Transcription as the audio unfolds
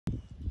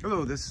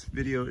Hello, this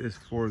video is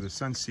for the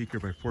Sunseeker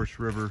by Forest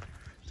River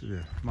to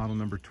the model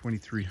number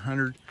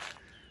 2300,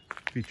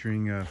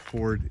 featuring a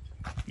Ford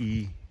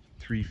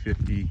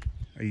E350,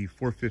 a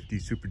 450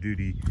 Super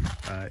Duty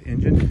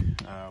engine.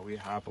 We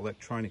have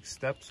electronic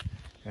steps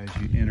as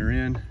you enter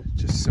in.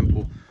 Just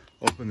simple,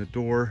 open the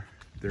door.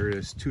 There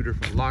is two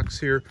different locks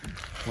here.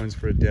 One's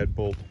for a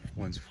deadbolt,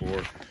 one's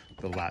for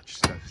the latch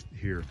stuff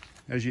here.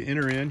 As you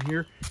enter in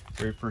here,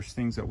 very first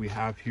things that we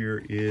have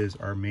here is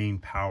our main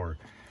power.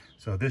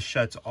 So this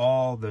shuts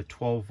all the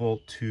 12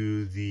 volt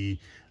to the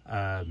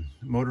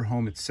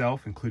motorhome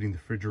itself, including the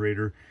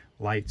refrigerator,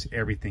 lights,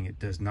 everything. It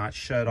does not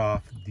shut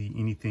off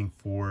anything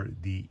for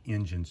the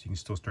engine. So you can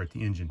still start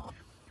the engine.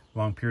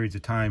 Long periods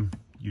of time,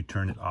 you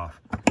turn it off.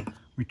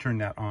 We turn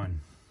that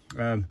on.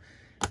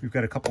 We've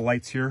got a couple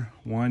lights here.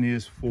 One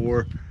is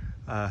for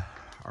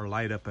our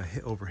light up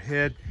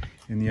overhead,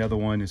 and the other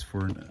one is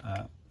for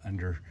an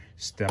under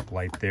step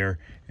light there.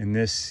 And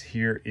this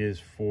here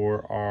is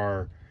for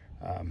our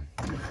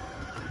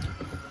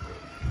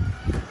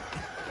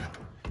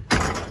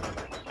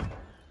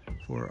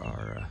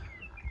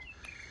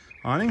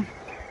awning.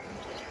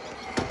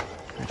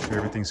 Make sure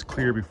everything's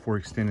clear before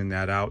extending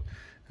that out.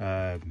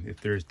 If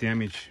there's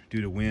damage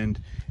due to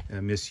wind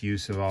and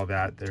misuse of all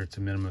that, there's a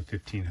minimum of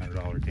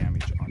 $1,500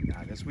 damage on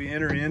that. As we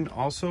enter in,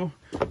 also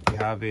we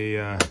have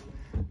a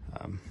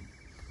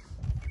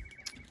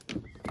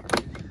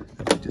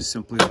just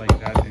simply like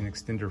that, an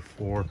extender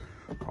for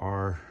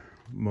our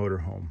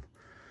motorhome.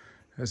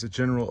 As a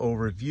general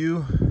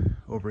overview,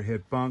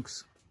 overhead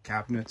bunks,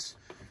 cabinets,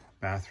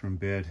 bathroom,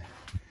 bed,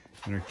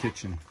 and our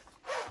kitchen.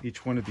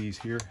 Each one of these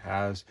here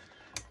has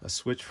a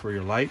switch for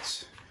your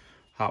lights,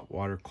 hot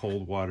water,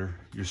 cold water,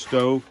 your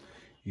stove.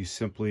 You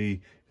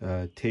simply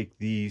take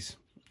these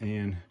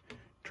and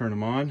turn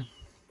them on,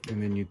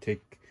 and then you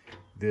take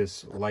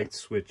this light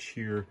switch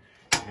here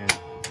and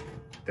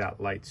that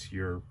lights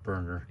your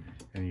burner,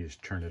 and you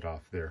just turn it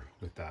off there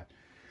with that.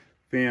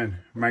 Fan,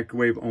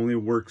 microwave only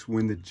works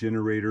when the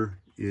generator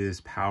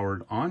is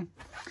powered on.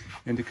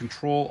 And to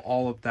control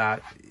all of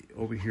that,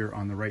 over here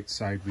on the right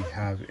side, we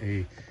have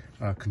a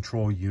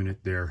control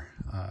unit there.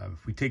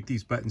 If we take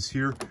these buttons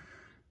here,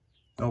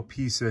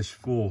 LP says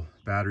full,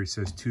 battery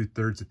says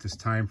 2/3 at this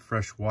time,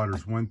 fresh water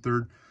is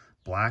 1/3,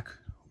 black,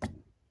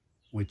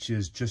 which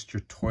is just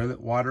your toilet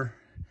water,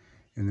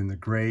 and then the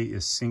gray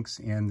is sinks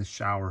and the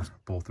shower.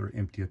 Both are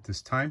empty at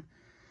this time.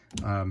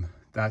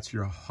 That's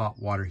your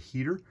hot water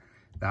heater.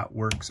 That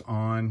works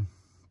on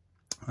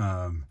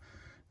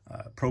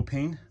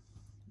propane.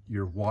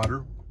 Your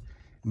water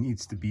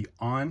needs to be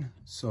on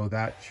so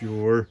that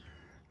your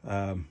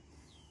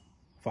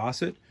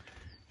faucet,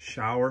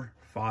 shower,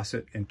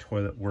 faucet, and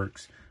toilet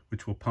works,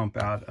 which will pump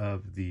out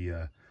of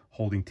the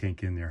holding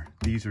tank in there.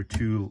 These are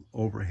two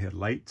overhead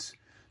lights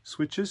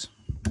switches.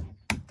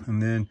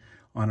 And then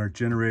on our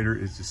generator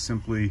is to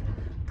simply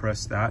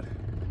press that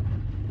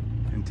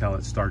until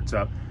it starts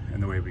up,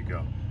 and away we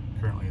go.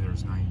 Currently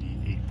there's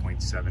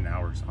 98.7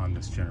 hours on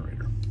this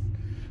generator.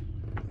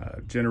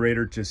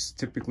 Generator just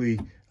typically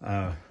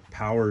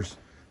powers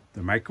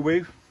the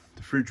microwave.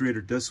 The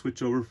refrigerator does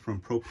switch over from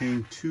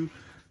propane to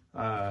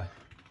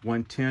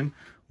 110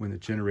 when the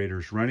generator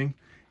is running,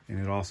 and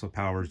it also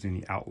powers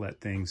any outlet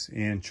things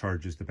and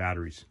charges the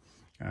batteries.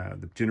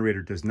 The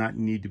generator does not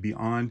need to be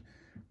on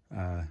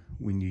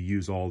when you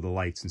use all the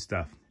lights and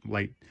stuff.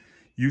 Light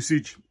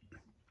usage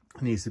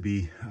needs to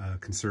be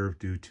conserved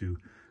due to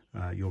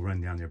you'll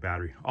run down their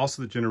battery.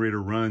 Also, the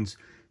generator runs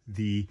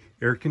the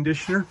air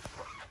conditioner,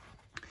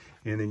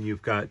 and then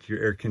you've got your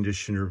air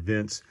conditioner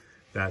vents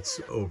that's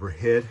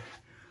overhead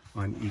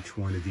on each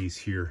one of these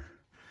here.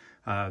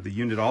 The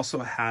unit also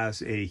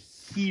has a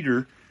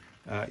heater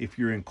if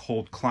you're in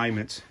cold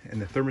climates,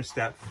 and the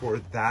thermostat for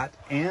that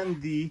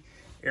and the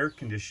air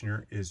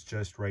conditioner is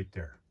just right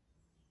there.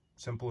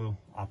 Simple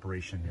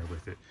operation there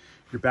with it.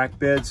 Your back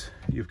beds,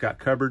 you've got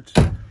cupboards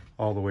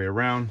all the way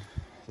around,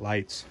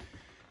 lights,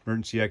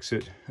 emergency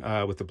exit.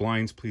 With the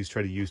blinds, please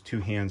try to use two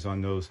hands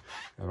on those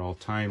at all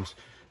times.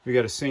 We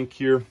got a sink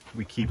here.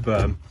 We keep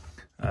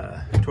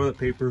toilet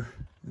paper,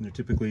 and there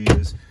typically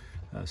is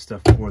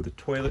stuff for the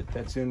toilet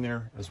that's in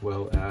there, as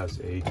well as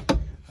a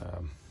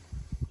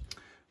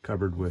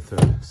cupboard with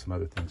some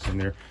other things in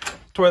there.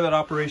 Toilet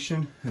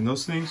operation and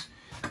those things.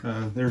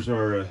 There's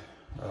our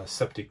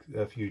septic.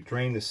 If you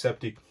drain the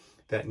septic,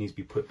 that needs to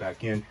be put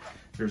back in.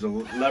 There's a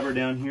lever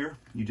down here.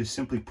 You just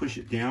simply push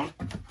it down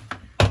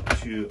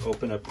to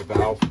open up the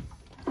valve.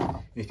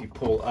 If you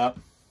pull up,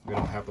 we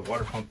don't have the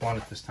water pump on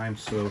at this time,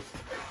 so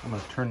I'm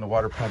going to turn the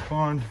water pump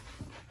on.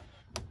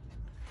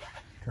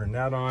 Turn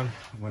that on.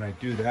 When I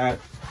do that,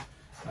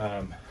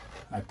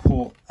 I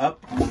pull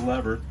up the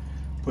lever,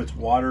 puts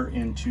water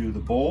into the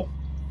bowl.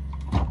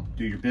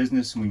 Do your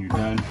business, and when you're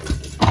done,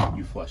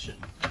 you flush it.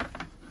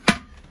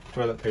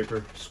 Toilet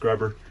paper,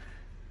 scrubber,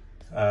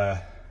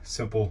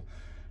 simple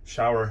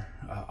shower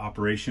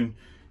operation.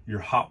 Your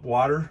hot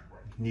water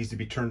needs to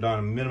be turned on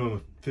a minimum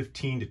of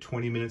 15 to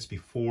 20 minutes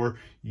before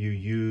you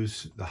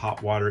use the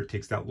hot water. It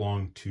takes that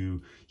long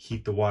to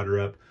heat the water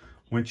up.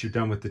 Once you're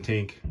done with the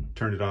tank,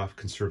 turn it off,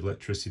 conserve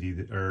electricity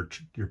or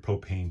your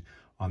propane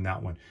on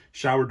that one.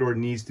 Shower door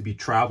needs to be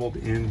traveled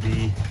in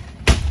the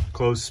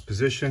closed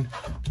position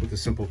with a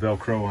simple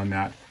Velcro on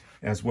that,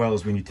 as well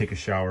as when you take a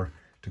shower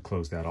to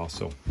close that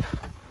also.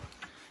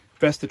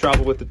 Best to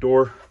travel with the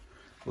door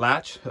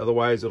latch,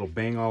 otherwise it'll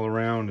bang all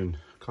around and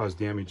cause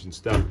damage and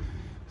stuff.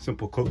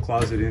 Simple coat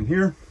closet in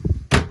here.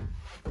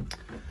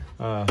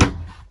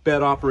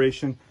 Bed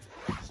operation,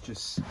 it's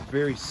just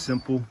very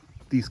simple.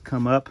 These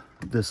come up,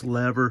 this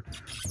lever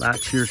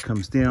latch here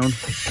comes down,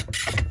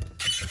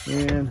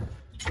 and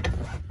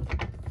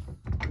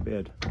the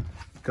bed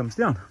comes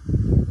down.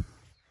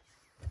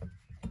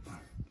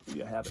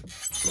 You have it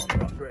going the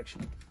wrong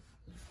direction.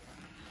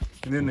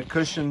 And then the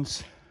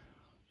cushions,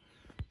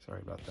 sorry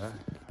about that,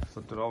 I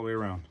flipped it all the way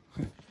around.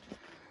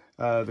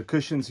 The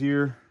cushions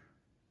here,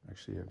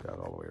 actually I've got it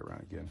all the way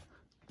around again.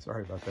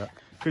 Sorry about that.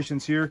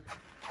 Cushions here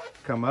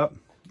come up,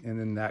 and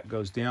then that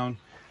goes down.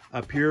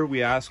 Up here,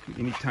 we ask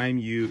anytime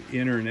you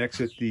enter and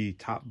exit the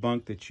top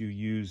bunk that you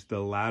use the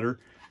ladder.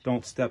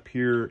 Don't step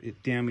here,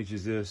 it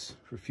damages this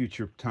for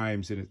future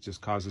times and it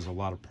just causes a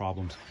lot of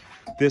problems.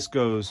 This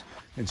goes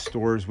and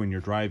stores when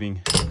you're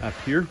driving up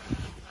here.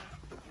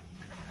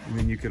 And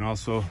then you can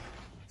also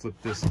flip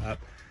this up.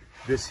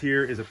 This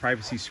here is a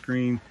privacy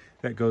screen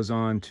that goes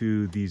on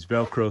to these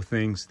Velcro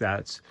things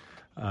that's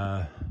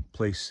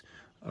placed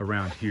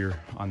around here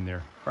on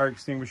there. Fire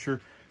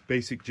extinguisher,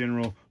 basic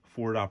general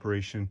Ford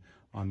operation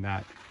on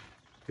that.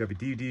 You have a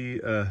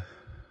DVD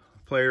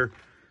player,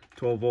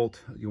 12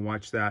 volt, you can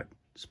watch that.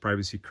 It's a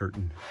privacy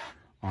curtain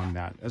on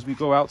that. As we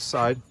go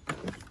outside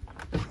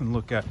and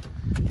look at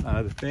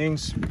the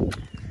things,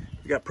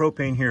 you got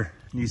propane here.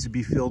 It needs to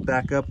be filled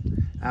back up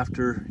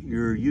after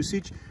your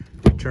usage.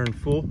 Return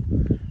full.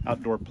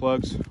 Outdoor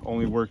plugs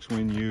only works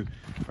when you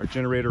are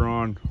generator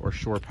on or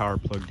shore power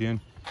plugged in.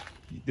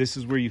 This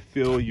is where you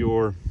fill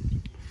your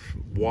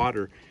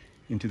water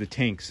into the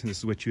tanks. This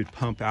is what you would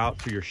pump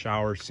out for your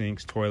shower,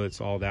 sinks, toilets,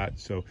 all that.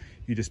 So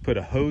you just put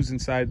a hose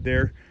inside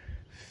there,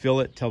 fill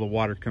it till the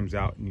water comes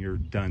out, and you're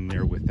done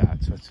there with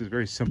that. So it's just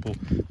very simple,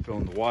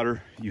 filling the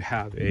water. You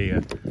have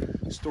a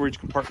storage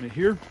compartment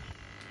here,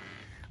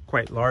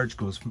 quite large,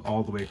 goes from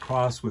all the way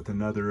across with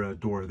another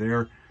door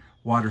there.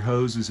 Water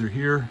hoses are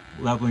here,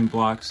 leveling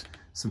blocks,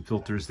 some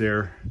filters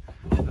there,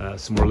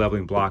 some more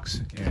leveling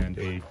blocks, and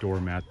a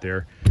doormat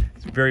there.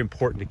 It's very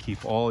important to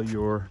keep all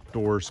your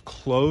doors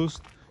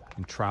closed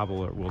and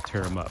travel or will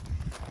tear them up.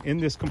 In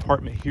this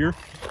compartment here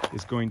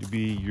is going to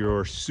be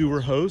your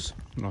sewer hose,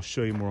 and I'll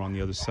show you more on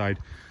the other side.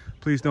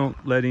 Please don't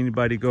let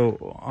anybody go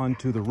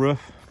onto the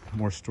roof.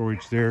 More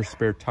storage there,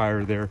 spare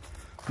tire there,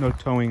 no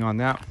towing on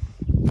that.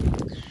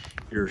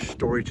 Your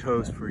storage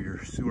hose for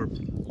your sewer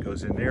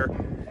goes in there,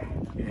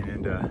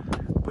 and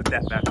put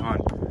that back on.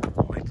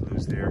 Like to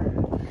lose there.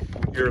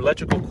 Your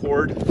electrical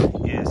cord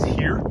is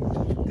here.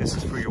 This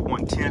is for your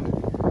 110.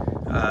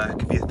 It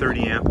could be a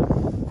 30 amp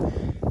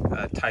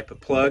type of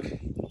plug.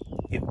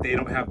 If they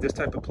don't have this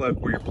type of plug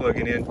where you're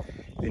plugging in,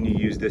 then you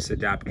use this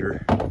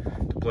adapter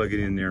to plug it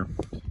in there.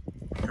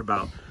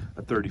 About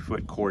a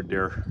 30-foot cord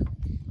there.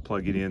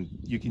 Plug it in.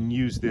 You can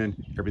use then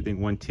everything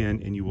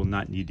 110, and you will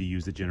not need to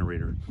use the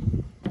generator.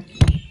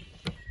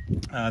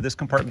 This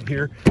compartment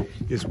here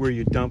is where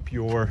you dump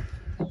your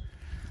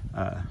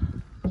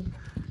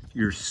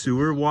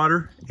sewer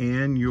water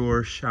and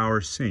your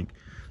shower sink.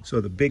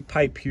 So the big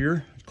pipe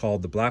here is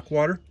called the black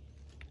water,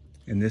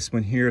 and this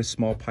one here, a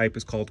small pipe,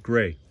 is called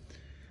gray.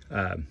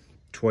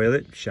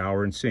 Toilet,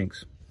 shower, and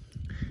sinks.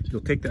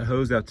 You'll take that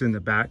hose that's in the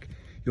back,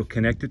 you'll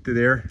connect it to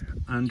there.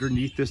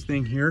 Underneath this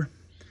thing here,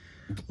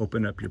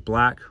 open up your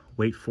black,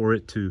 wait for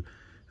it to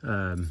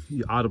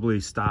you audibly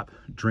stop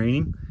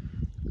draining,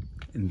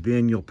 and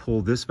then you'll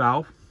pull this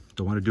valve.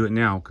 Don't want to do it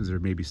now because there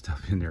may be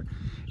stuff in there.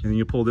 And then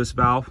you pull this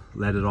valve,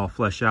 let it all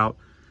flush out,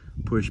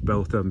 push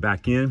both of them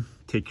back in,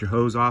 take your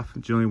hose off.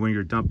 Generally when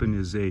you're dumping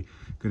is going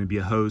to be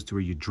a hose to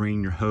where you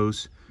drain your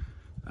hose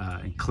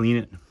and clean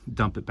it,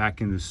 dump it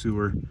back in the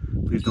sewer.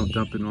 Please don't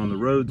dump it on the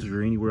roads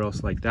or anywhere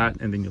else like that.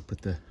 And then you'll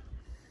put the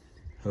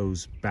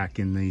hose back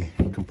in the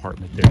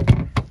compartment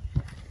there.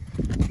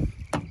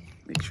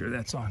 Make sure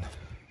that's on.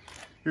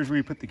 Here's where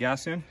you put the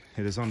gas in.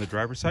 It is on the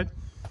driver's side.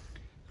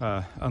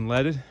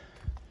 Unleaded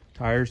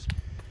tires.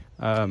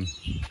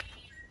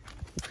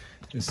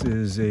 This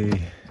is a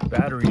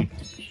battery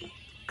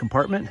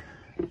compartment.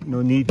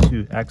 No need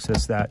to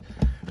access that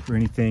for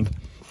anything.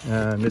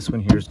 This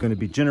one here is going to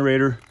be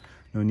generator.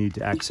 No need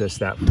to access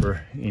that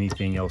for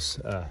anything else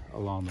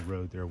along the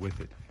road there with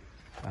it.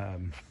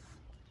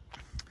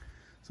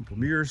 Simple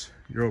mirrors.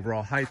 Your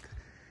overall height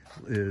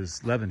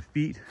is 11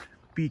 feet.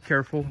 Be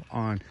careful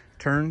on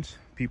turns.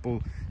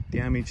 People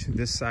damage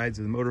this sides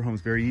of the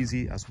motorhomes very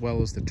easy, as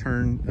well as the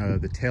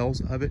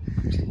tails of it.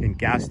 In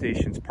gas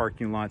stations,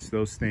 parking lots,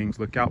 those things.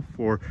 Look out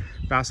for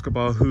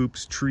basketball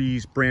hoops,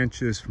 trees,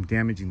 branches from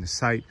damaging the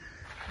sight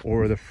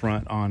or the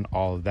front on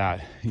all of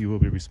that. You will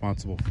be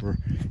responsible for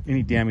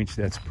any damage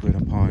that's put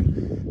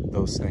upon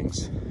those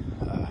things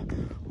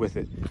with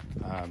it.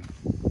 The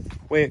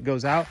way it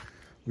goes out,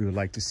 we would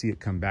like to see it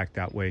come back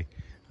that way.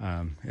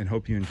 and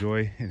hope you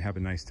enjoy and have a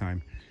nice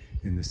time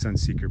in the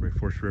Sunseeker by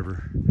Forest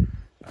River